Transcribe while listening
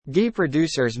Ghee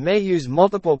producers may use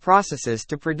multiple processes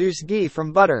to produce ghee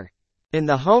from butter. In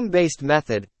the home-based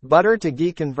method,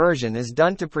 butter-to-ghee conversion is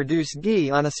done to produce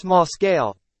ghee on a small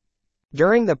scale.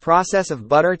 During the process of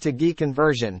butter-to-ghee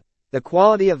conversion, the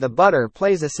quality of the butter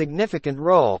plays a significant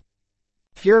role.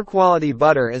 Pure quality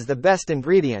butter is the best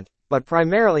ingredient, but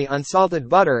primarily unsalted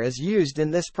butter is used in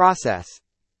this process.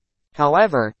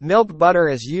 However, milk butter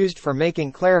is used for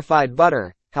making clarified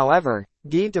butter. However,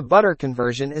 ghee to butter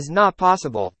conversion is not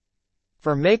possible.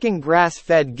 For making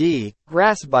grass-fed ghee,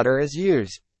 grass butter is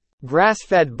used.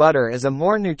 Grass-fed butter is a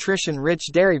more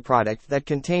nutrition-rich dairy product that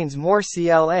contains more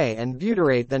CLA and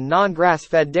butyrate than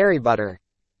non-grass-fed dairy butter.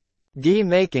 Ghee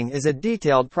making is a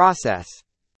detailed process.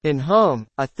 In home,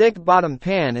 a thick bottom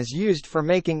pan is used for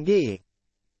making ghee.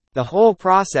 The whole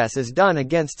process is done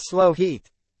against slow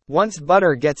heat. Once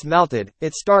butter gets melted,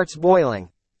 it starts boiling.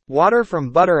 Water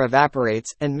from butter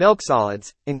evaporates, and milk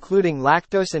solids, including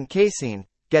lactose and casein,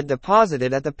 get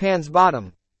deposited at the pan's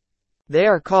bottom. They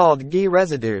are called ghee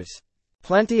residues.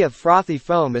 Plenty of frothy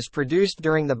foam is produced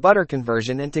during the butter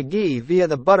conversion into ghee via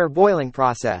the butter boiling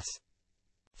process.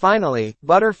 Finally,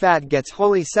 butter fat gets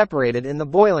wholly separated in the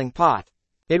boiling pot.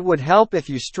 It would help if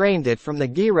you strained it from the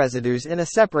ghee residues in a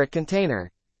separate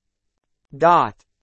container.